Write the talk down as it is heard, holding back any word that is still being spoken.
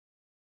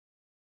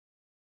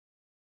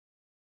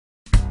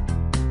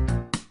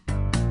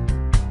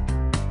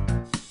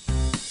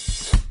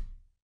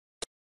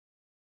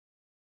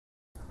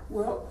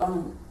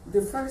Well,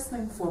 the first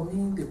thing for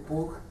me, the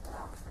book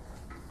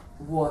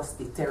was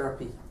a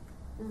therapy.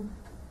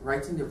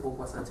 Writing the book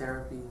was a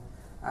therapy.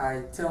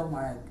 I tell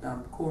my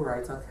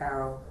co-writer,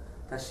 Carol,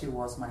 that she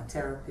was my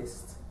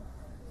therapist.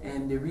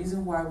 And the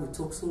reason why we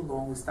took so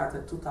long, we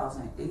started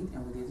 2008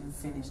 and we didn't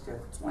finish till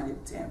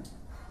 2010.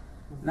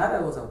 Not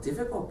that it was a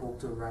difficult book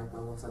to write, but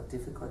it was a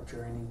difficult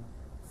journey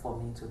for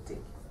me to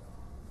take.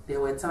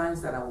 There were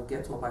times that I would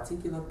get to a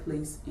particular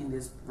place in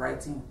this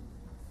writing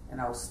and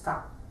I would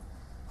stop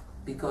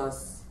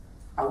because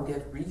I would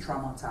get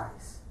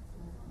re-traumatized.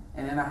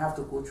 And then I have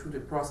to go through the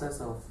process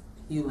of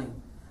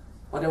healing.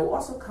 But there will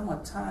also come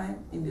a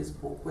time in this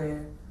book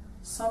where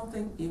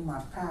something in my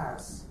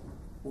past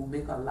will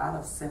make a lot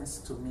of sense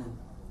to me.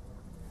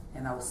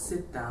 And I will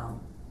sit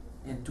down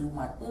and do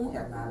my own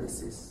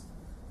analysis.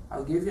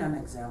 I'll give you an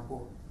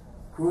example.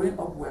 Growing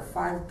up, we're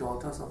 5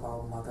 daughters of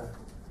our mother,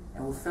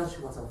 and we felt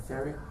she was a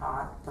very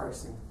hard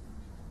person.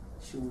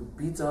 She would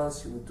beat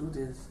us, she would do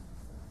this.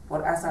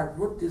 But as I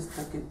wrote this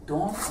book, it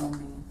dawned on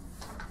me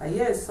that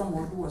here is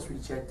someone who was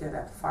rejected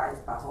at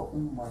 5 by her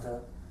own mother.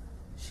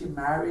 She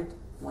married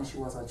when she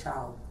was a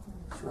child.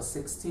 She was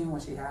 16 when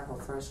she had her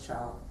first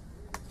child.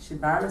 She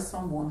married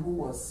someone who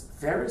was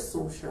very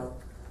social,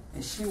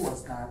 and she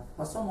was not,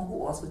 but someone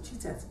who also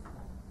cheated.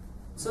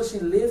 So she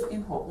lived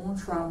in her own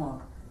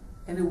trauma,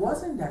 and it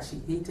wasn't that she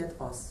hated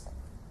us.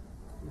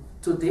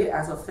 Today,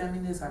 as a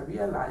feminist, I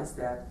realized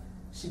that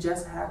she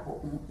just had her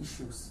own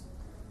issues.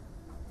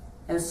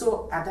 And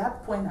so at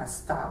that point, I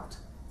stopped,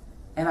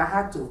 and I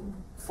had to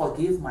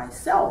forgive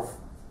myself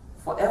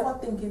for ever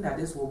thinking that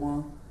this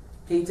woman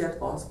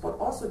hated us, but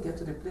also get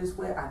to the place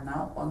where I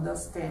now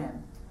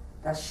understand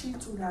that she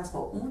too has her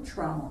own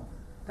trauma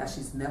that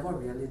she's never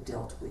really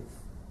dealt with.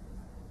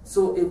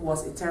 So it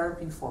was a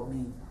therapy for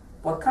me.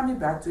 But coming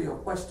back to your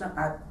question,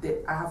 I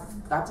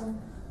have gotten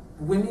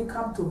women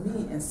come to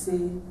me and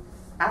say,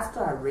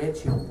 after I read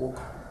your book,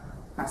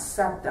 I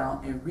sat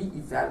down and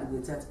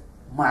re-evaluated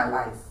my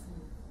life.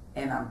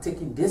 And I'm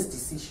taking this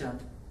decision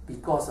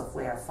because of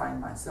where I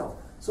find myself.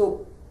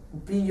 So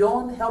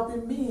beyond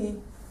helping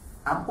me,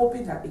 I'm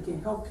hoping that it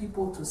can help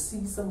people to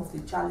see some of the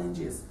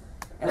challenges.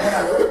 And when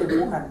I wrote the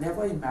book, I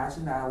never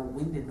imagined that I would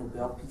win the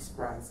Nobel Peace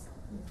Prize.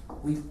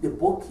 The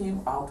book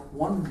came out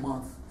 1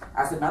 month.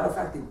 As a matter of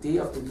fact, the day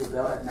of the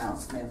Nobel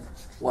announcement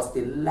was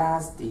the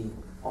last day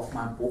of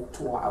my book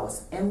tour. I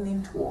was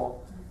ending tour.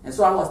 And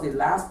so I was the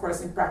last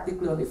person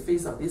practically on the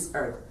face of this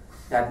earth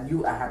that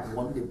knew I had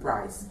won the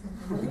prize.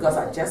 Because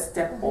I just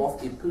stepped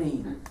off a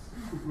plane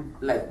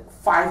like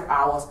 5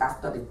 hours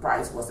after the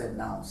prize was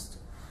announced.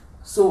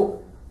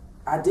 So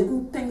I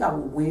didn't think I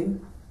would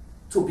win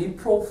to be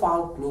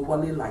profiled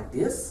globally like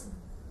this.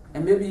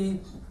 And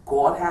maybe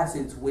God has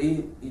its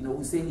way,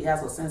 we say he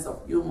has a sense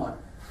of humor,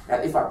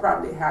 that if I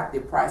probably had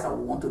the prize, I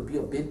would want to be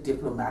a bit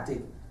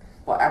diplomatic.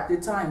 But at the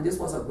time, this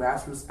was a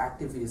grassroots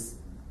activist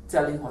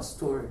telling her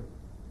story.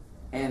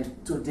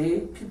 And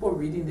today, people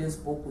reading this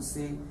book will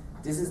say,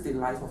 this is the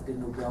life of the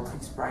Nobel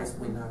Peace Prize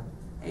winner.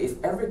 And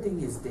if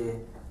everything is there,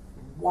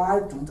 why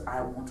don't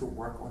I want to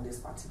work on this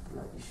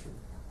particular issue?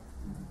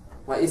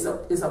 Well,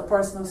 it's a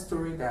personal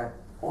story that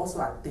also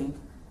I think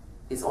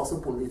is also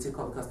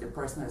political because the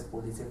person is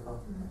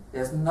political.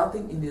 There's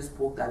nothing in this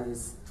book that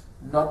is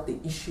not the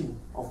issue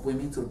of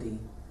women today.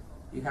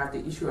 You have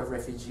the issue of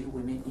refugee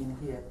women in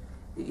here,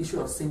 the issue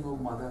of single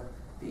mother,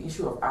 the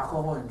issue of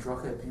alcohol and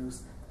drug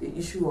abuse, the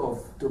issue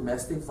of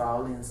domestic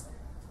violence,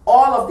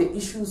 all of the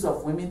issues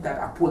of women that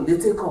are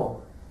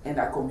political and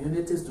that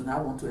communities do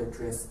not want to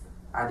address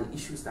are the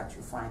issues that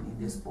you find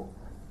in this book.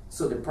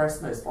 So the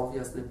person is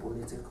obviously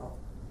political.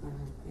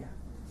 Yeah.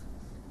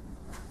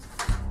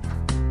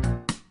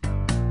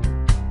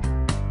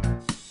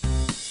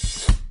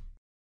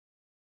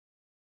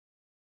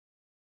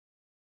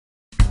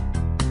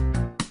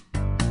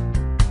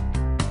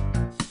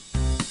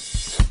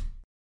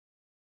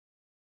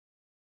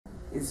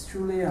 It's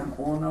truly an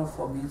honor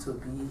for me to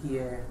be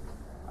here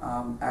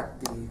at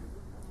the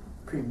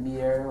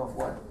premiere of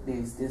what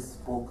is this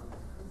book,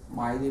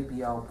 Mighty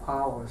Be Our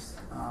Powers.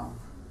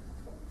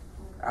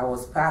 I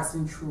was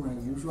passing through,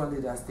 and usually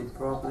that's the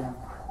problem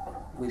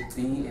with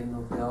being a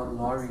Nobel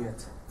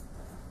laureate.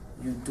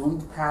 You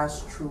don't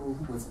pass through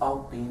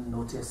without being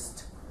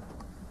noticed.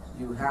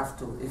 You have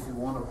to, if you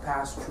want to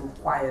pass through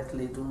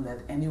quietly, don't let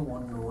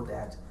anyone know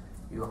that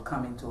you're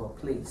coming to a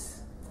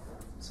place.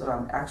 So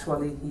I'm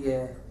actually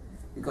here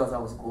because I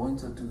was going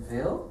to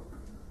Deauville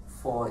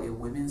for a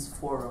women's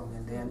forum,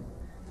 and then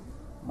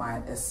my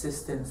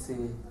assistant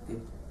said, the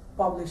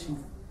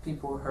publishing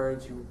people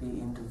heard you be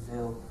in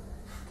Deauville.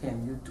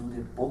 Can you do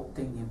the book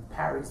thing in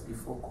Paris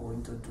before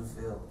going to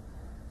Deauville?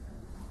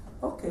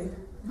 Okay.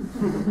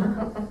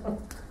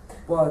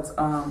 But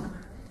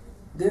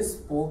this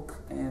book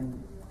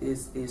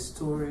is a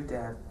story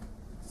that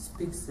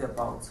speaks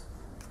about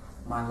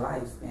my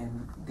life,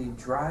 and the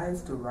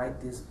drive to write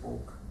this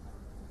book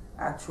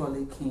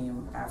actually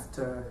came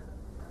after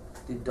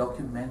the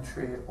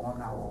documentary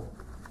on our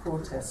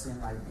protests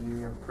in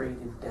Liberia, Pray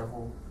the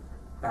Devil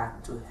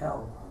Back to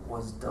Hell,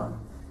 was done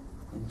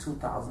in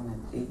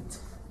 2008.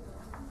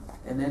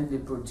 And then the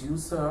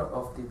producer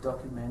of the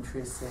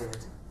documentary said,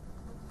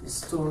 the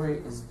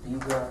story is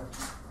bigger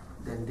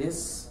than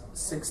this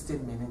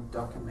 60-minute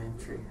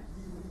documentary.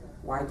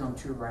 Why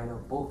don't you write a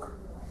book?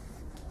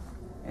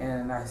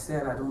 And I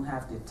said, I don't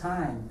have the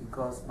time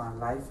because my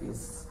life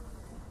is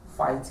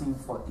fighting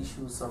for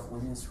issues of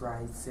women's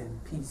rights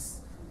and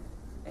peace.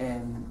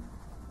 And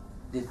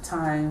the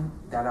time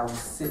that I will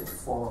sit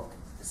for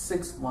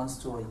 6 months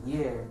to a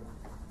year,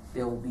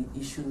 there will be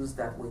issues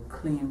that will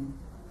claim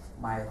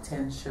my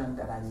attention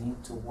that I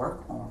need to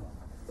work on.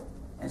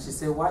 And she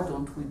said, why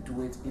don't we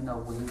do it in a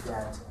way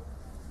that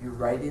you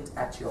write it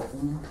at your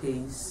own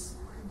pace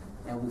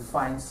and we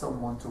find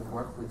someone to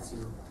work with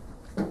you.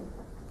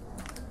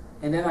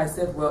 And then I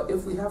said, well,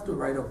 if we have to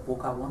write a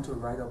book, I want to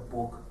write a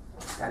book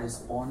that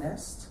is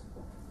honest.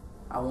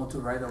 I want to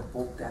write a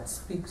book that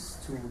speaks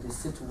to the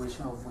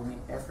situation of women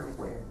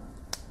everywhere.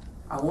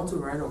 I want to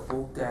write a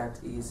book that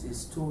is a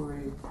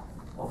story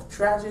of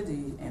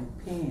tragedy and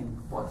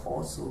pain, but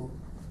also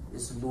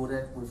is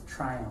loaded with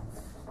triumph.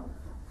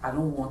 I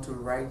don't want to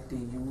write the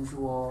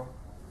usual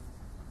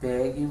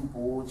begging,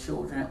 bold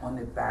children on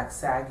the back,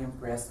 sagging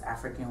breast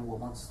African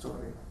woman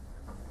story.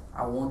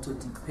 I want to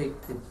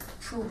depict the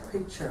true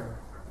picture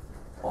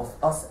of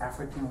us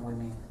African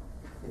women,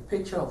 a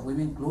picture of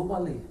women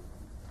globally,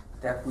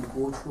 that we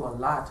go through a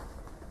lot,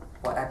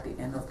 but at the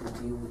end of the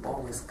day, we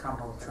always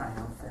come out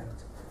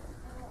triumphant.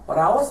 But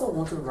I also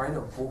want to write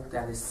a book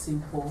that is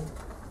simple,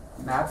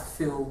 not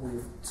filled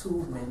with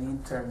too many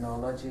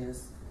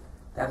terminologies,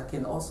 that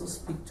can also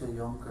speak to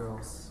young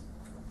girls.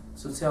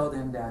 To tell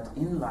them that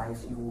in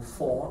life you will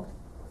fall,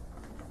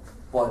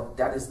 but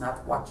that is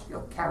not what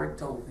your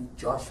character will be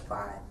judged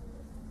by.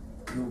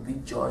 You will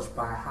be judged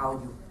by how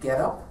you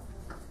get up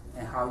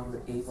and how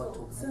you're able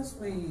to. Since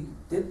we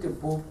did the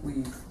book,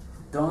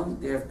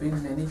 there have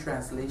been many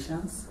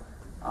translations,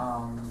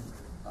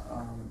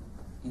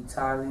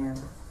 Italian,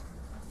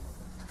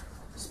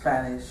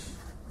 Spanish,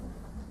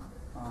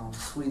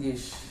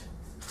 Swedish.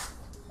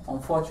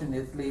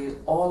 Unfortunately,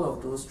 all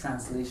of those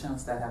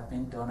translations that have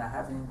been done, I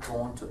haven't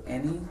gone to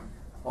any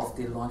of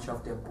the launch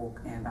of the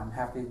book, and I'm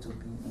happy to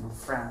be in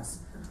France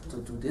to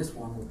do this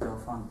one with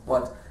Belfont.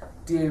 But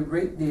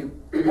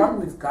what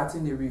we've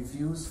gotten, the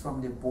reviews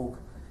from the book,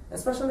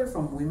 especially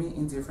from women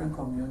in different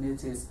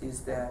communities,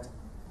 is that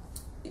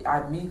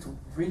I meet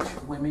rich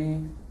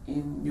women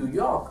in New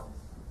York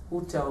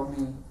who tell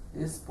me,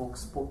 this book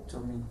spoke to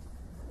me.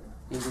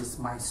 It is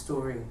my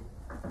story.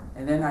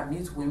 And then I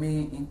meet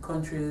women in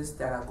countries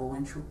that are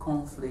going through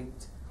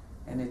conflict,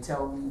 and they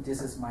tell me,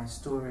 this is my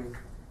story.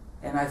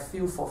 And I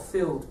feel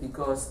fulfilled,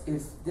 because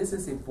if this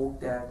is a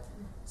book that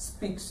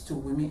speaks to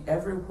women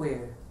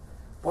everywhere,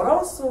 but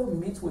also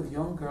meet with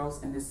young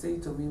girls and they say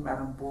to me,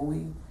 Madam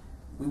Gbowee,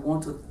 we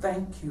want to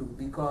thank you,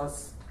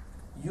 because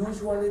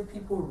usually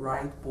people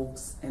write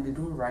books and they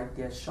don't write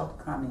their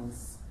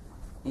shortcomings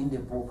in the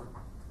book.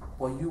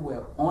 But you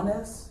were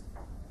honest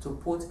to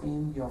put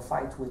in your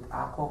fight with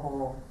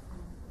alcohol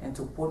and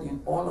to put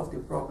in all of the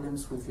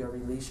problems with your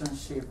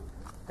relationship.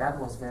 That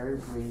was very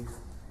brave.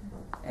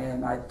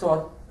 And I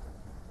thought,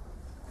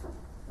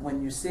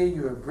 when you say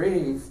you're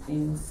brave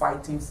in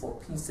fighting for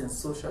peace and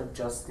social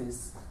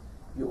justice,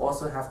 you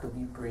also have to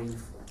be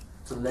brave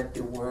to let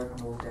the world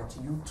know that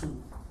you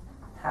too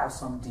have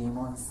some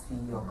demons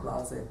in your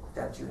closet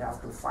that you have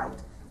to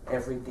fight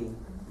every day.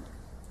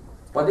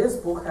 But this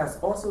book has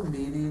also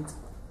made it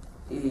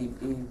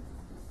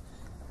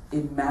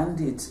a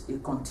mandate, a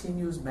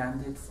continuous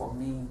mandate for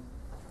me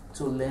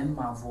to lend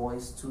my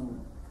voice to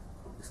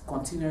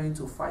continuing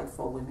to fight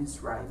for women's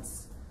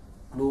rights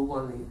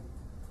globally.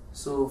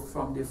 So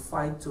from the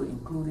fight to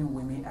including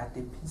women at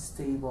the peace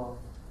table,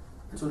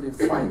 to the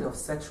fight of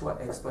sexual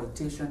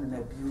exploitation and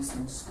abuse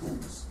in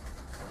schools,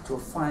 to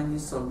finding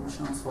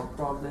solutions for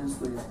problems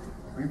with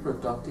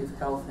reproductive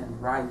health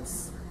and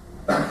rights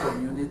in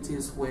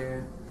communities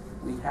where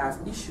we have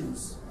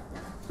issues.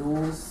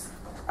 Those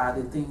are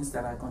the things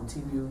that I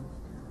continue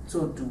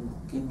to do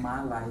in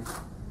my life,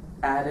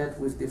 added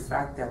with the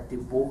fact that the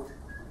book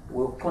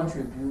will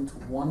contribute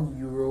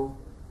 €1,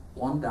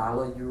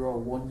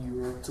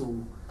 €1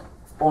 to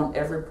on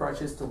every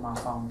purchase to my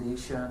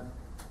foundation,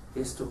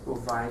 is to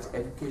provide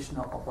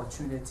educational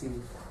opportunity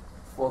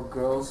for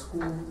girls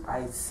who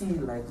I see,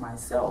 like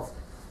myself,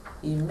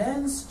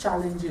 immense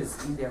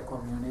challenges in their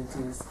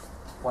communities,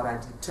 but are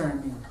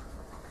determined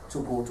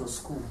to go to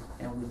school.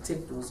 And we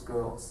take those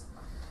girls.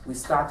 We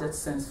started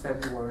since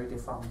February, the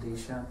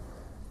foundation.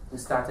 We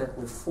started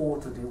with 4,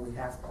 today we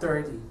have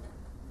 30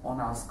 on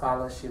our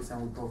scholarships,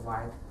 and we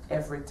provide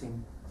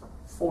everything.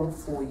 Full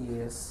 4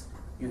 years.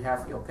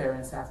 Your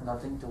parents have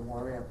nothing to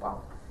worry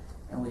about.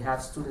 And we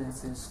have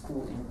students in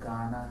school in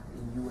Ghana,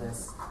 in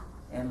US,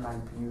 and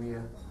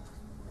Liberia.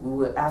 We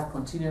will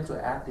continue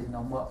to add the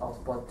number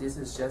of, but this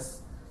is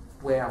just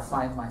where I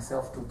find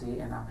myself today,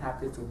 and I'm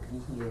happy to be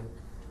here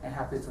and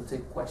happy to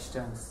take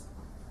questions,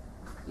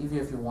 even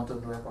if you want to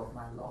know about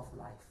my love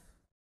life.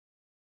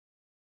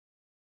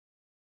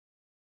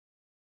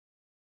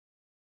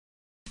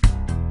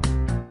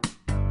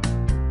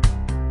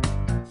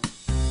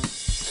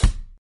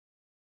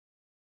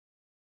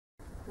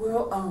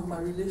 Well, my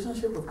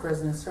relationship with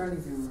President Sirleaf,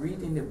 if you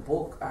read in the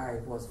book, I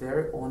was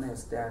very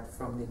honest that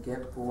from the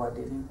get-go, I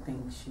didn't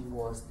think she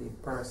was the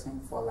person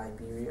for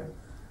Liberia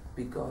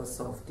because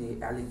of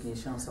the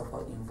allegations of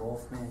her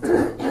involvement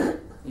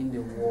in the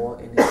war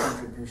and the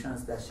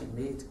contributions that she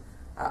made.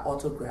 I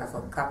autographed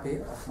a copy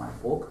of my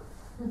book.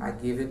 I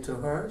gave it to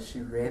her.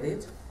 She read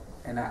it.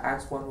 And I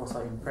asked what was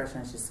her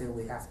impression. She said,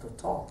 we have to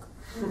talk.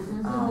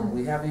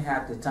 We haven't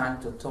had the time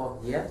to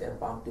talk yet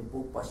about the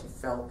book, but she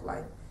felt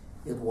like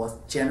it was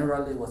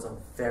generally was a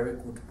very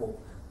good book.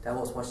 That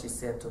was what she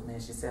said to me.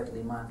 She said,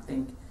 Leymah, I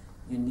think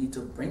you need to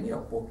bring your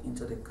book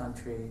into the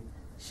country.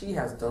 She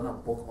has done a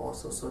book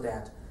also so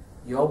that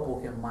your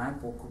book and my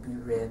book could be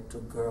read to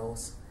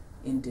girls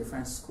in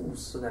different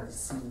schools so that they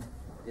see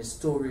the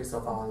stories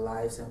of our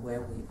lives and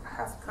where we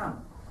have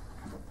come.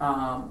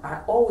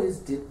 I always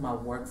did my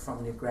work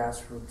from the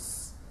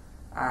grassroots.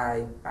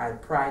 I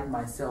pride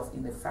myself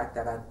in the fact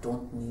that I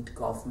don't need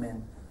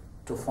government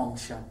to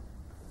function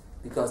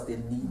because the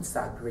needs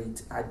are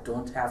great. I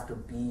don't have to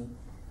be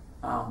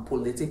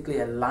politically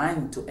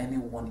aligned to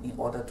anyone in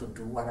order to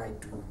do what I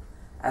do.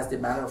 As a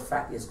matter of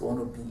fact, it's going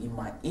to be in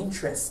my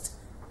interest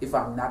if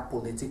I'm not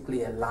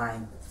politically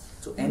aligned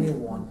to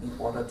anyone in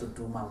order to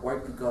do my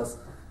work, because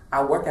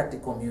I work at the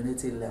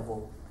community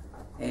level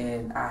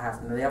and I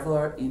have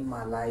never in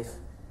my life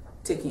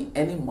taken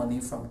any money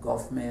from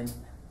government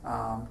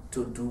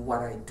to do what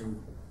I do.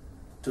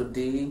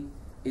 Today,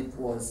 it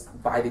was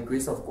by the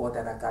grace of God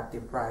that I got the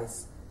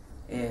prize.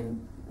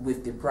 And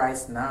with the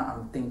prize now,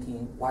 I'm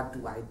thinking, what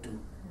do I do?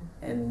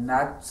 And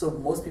not, so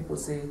most people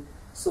say,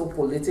 so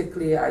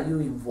politically, are you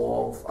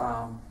involved?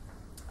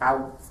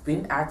 I've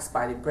been asked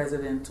by the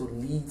president to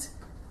lead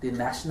the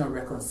national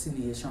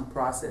reconciliation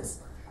process.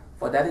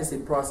 But that is a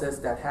process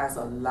that has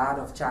a lot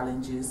of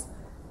challenges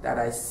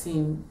that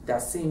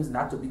seems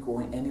not to be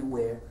going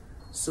anywhere.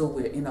 So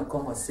we're in a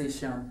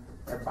conversation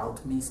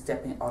about me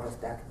stepping out of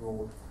that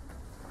role.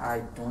 I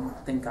don't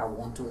think I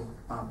want to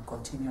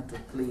continue to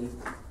play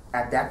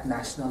at that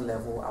national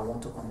level. I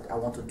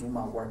want to do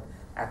my work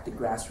at the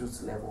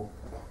grassroots level.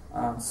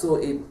 So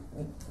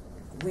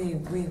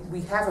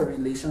we have a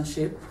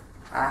relationship.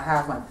 I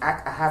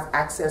have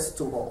access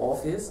to her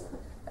office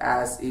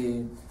as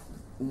a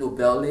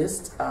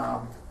Nobelist.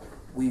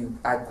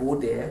 I go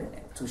there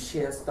to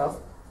share stuff.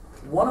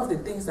 One of the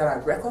things that I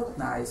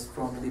recognized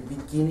from the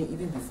beginning,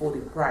 even before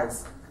the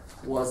prize,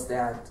 was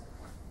that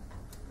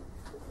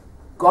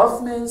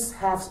governments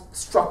have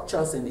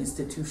structures and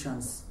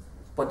institutions,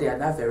 but they are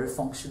not very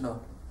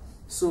functional.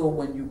 So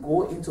when you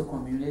go into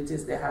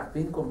communities, there have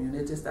been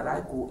communities that I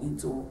go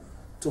into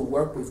to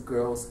work with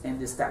girls, and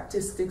the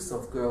statistics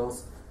of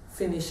girls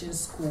finishing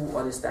school,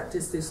 or the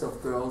statistics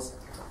of girls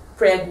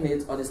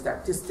pregnant, or the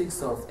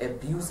statistics of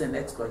abuse and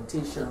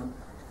exploitation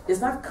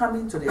is not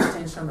coming to the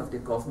attention of the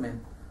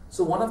government.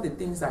 So one of the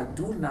things I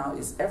do now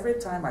is every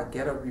time I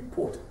get a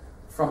report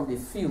from the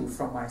field,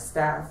 from my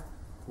staff,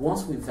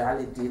 once we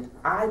validate,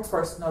 I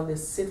personally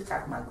sit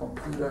at my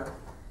computer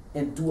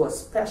and do a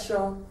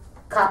special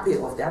copy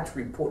of that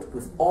report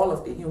with all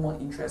of the human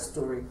interest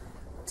story,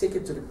 take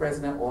it to the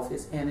president's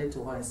office, hand it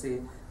to her and say,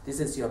 this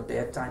is your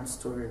bedtime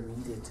story,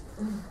 read it.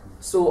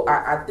 So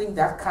I think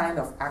that kind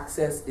of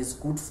access is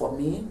good for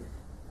me.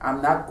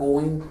 I'm not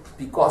going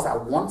because I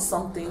want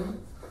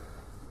something.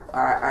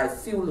 I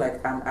feel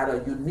like I'm at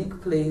a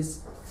unique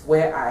place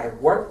where I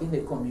work in the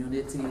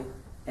community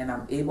and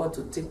I'm able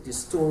to take the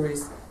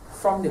stories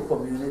from the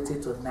community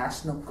to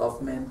national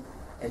government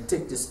and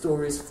take the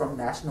stories from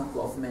national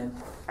government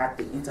at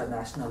the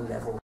international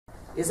level.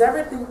 Is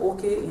everything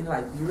okay in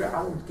Liberia?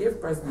 I would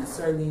give President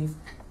Sirleaf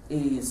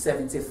a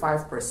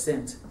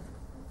 75%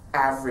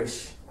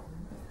 average.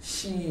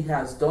 She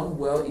has done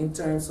well in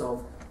terms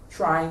of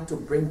trying to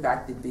bring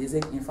back the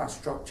basic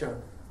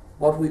infrastructure.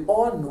 But we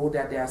all know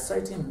that there are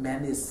certain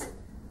menaces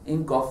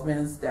in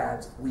governments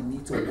that we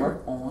need to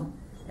work on.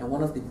 And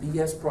one of the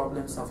biggest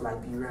problems of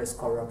Liberia is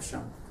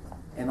corruption.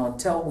 And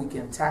until we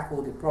can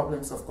tackle the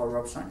problems of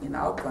corruption in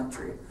our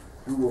country,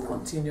 we will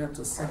continue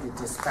to see the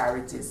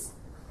disparities.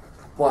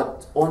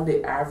 But on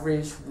the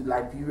average,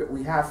 Liberia,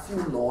 we have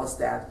few laws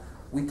that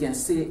we can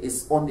say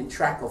is on the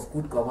track of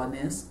good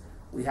governance.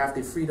 We have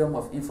the Freedom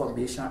of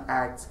Information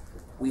Act.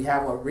 We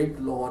have a rape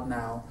law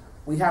now.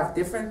 We have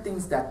different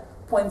things that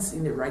points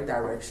in the right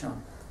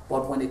direction.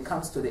 But when it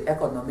comes to the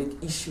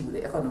economic issue,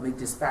 the economic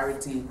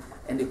disparity,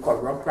 and the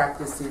corrupt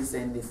practices,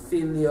 and the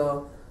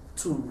failure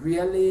to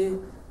really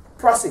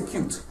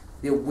prosecute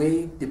the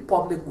way the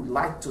public would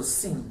like to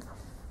see,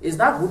 it's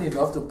not good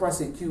enough to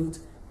prosecute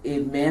a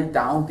man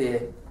down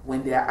there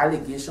when there are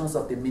allegations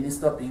of the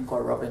minister being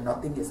corrupt and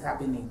nothing is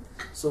happening.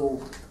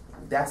 So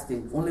that's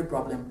the only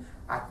problem,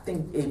 I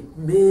think, a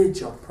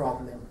major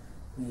problem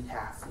we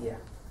have here.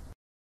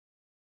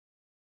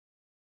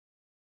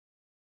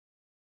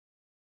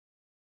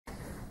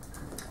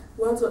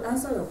 Well, to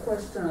answer your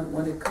question,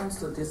 when it comes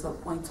to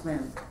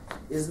disappointment,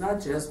 it's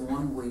not just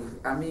one way.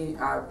 I mean,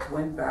 I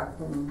went back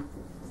home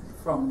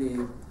from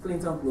the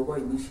Clinton Global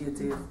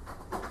Initiative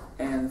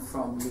and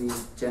from the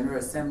General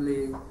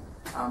Assembly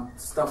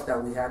stuff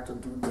that we had to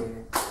do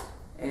there.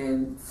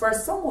 And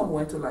first someone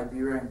went to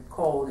Liberia and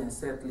called and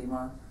said,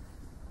 Leymah,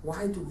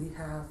 why do we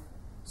have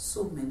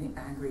so many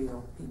angry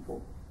young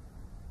people?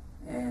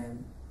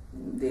 And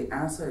the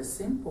answer is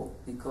simple,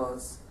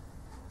 because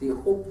the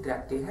hope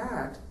that they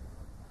had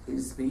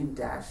is being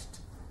dashed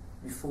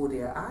before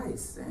their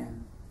eyes.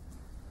 And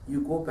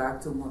you go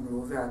back to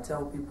Monrovia, I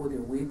tell people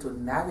the way to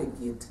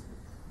navigate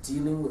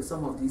dealing with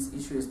some of these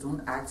issues,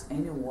 don't ask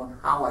anyone,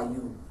 how are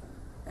you?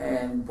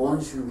 And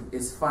bonjour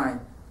is fine,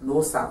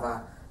 no ça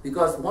va.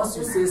 Because once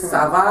you say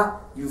ça va,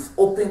 you've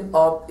opened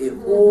up a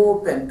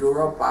whole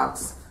Pandora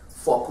box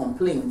for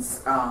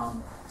complaints,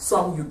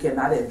 some you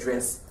cannot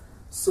address.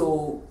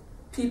 So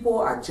people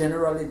are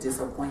generally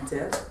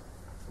disappointed.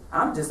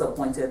 I'm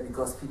disappointed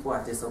because people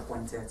are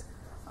disappointed.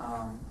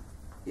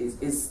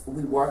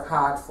 We work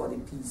hard for the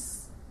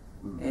peace.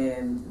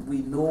 And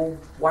we know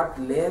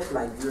what led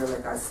Liberia,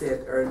 like I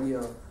said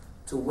earlier,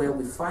 to where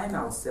we find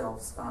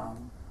ourselves.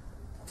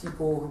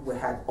 People who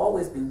had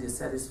always been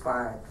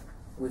dissatisfied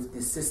with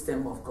the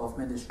system of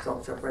government, the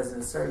structure.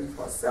 President Sirleaf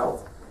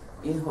herself,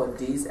 in her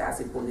days as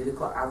a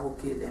political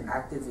advocate and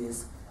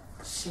activist,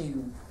 she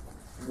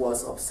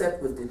was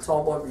upset with the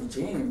Talbot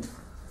regime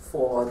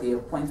for the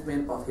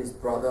appointment of his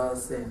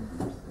brothers and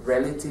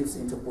relatives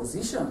into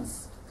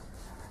positions.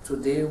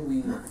 Today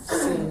we've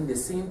seen the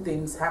same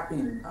things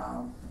happen.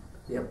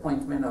 The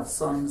appointment of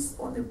sons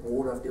on the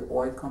board of the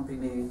oil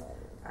company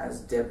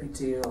as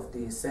deputy of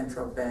the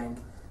central bank.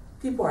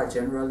 People are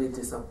generally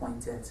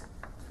disappointed.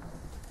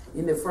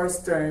 In the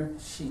first term,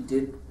 she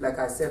did, like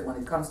I said, when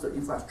it comes to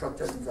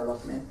infrastructure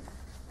development,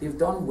 they've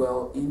done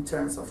well in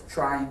terms of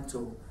trying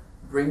to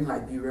bring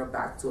Liberia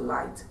back to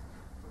light.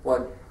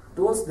 But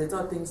those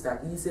little things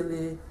that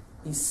easily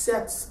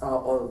besets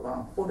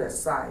or put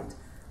aside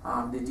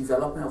the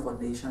development of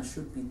a nation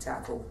should be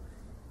tackled.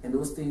 And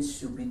those things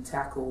should be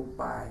tackled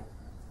by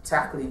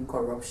tackling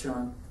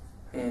corruption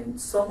and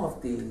some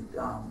of the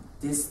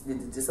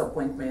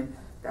disappointment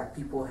that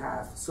people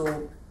have.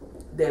 So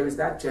there is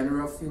that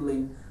general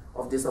feeling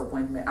of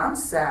disappointment. I'm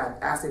sad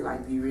as a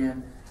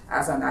Liberian,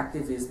 as an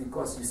activist,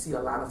 because you see a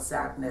lot of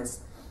sadness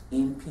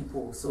in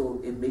people.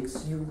 So it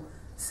makes you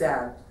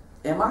sad.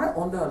 Am I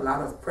under a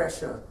lot of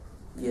pressure?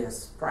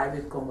 Yes,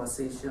 private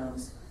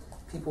conversations.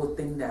 People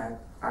think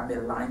that I'm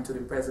aligned to the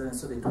president,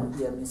 so they don't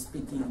hear me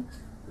speaking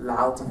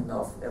loud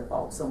enough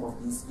about some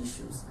of these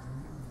issues.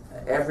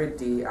 Every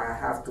day I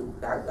have to,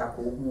 I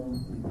go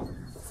home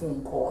with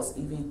phone calls,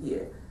 even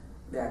here,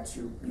 that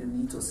you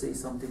need to say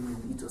something,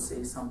 you need to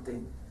say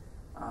something.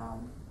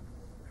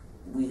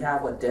 We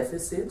have a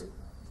deficit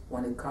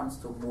when it comes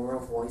to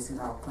moral voice in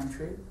our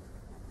country.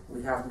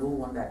 We have no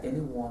one that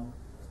anyone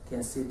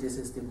can say this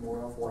is the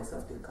moral voice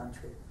of the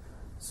country.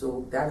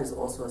 So that is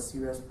also a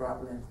serious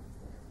problem.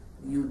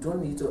 You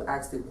don't need to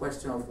ask the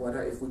question of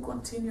whether, if we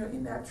continue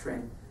in that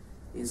trend,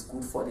 is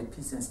good for the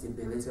peace and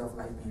stability of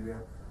Liberia.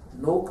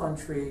 No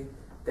country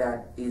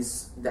that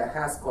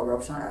has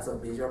corruption as a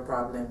major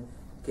problem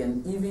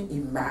can even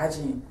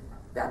imagine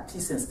that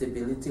peace and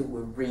stability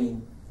will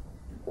reign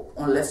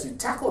unless you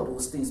tackle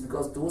those things,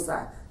 because those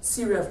are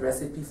serious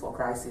recipe for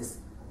crisis,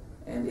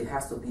 and it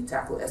has to be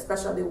tackled,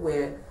 especially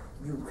where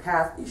you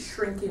have a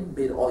shrinking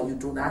middle, or you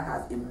do not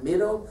have a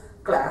middle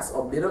class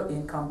or middle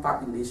income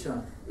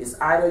population. It's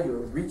either you're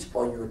rich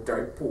or you're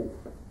dirt poor.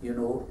 You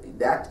know,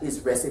 that is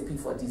recipe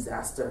for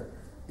disaster.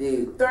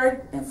 The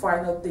third and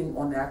final thing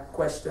on that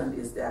question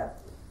is that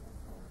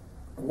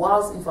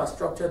whilst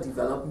infrastructure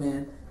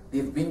development,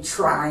 they've been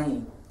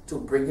trying to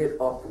bring it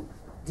up,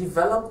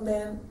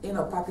 development in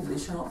a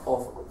population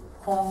of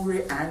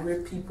hungry,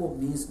 angry people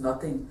means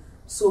nothing.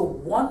 So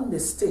one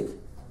mistake,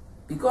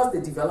 because the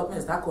development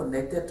is not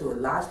connected to a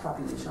large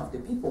population of the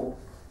people,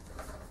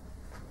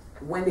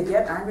 when they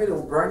get angry,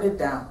 they'll burn it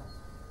down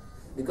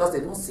because they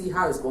don't see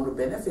how it's going to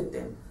benefit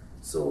them.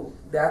 So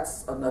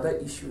that's another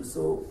issue.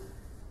 So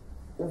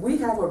we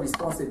have a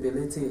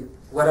responsibility,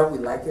 whether we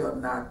like it or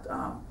not,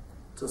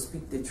 to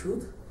speak the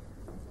truth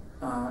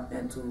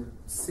and to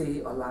say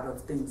a lot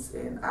of things.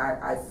 And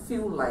I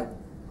feel like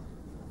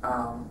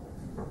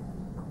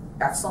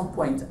at some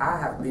point I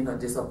have been a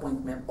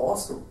disappointment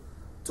also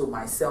to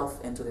myself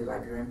and to the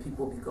Liberian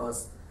people,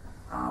 because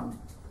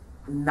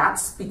not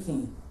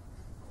speaking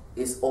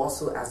is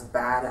also as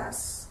bad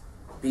as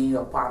being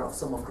a part of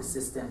some of the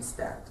systems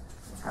that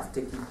have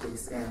taken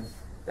place. And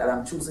that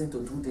I'm choosing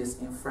to do this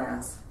in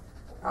France,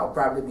 I'll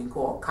probably be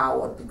called a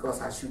coward because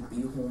I should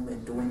be home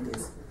and doing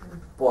this.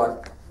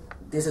 But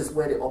this is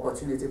where the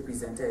opportunity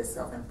presented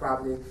itself, and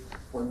probably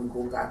when we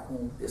go back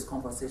home, this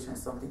conversation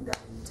is something that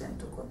we intend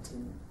to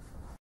continue.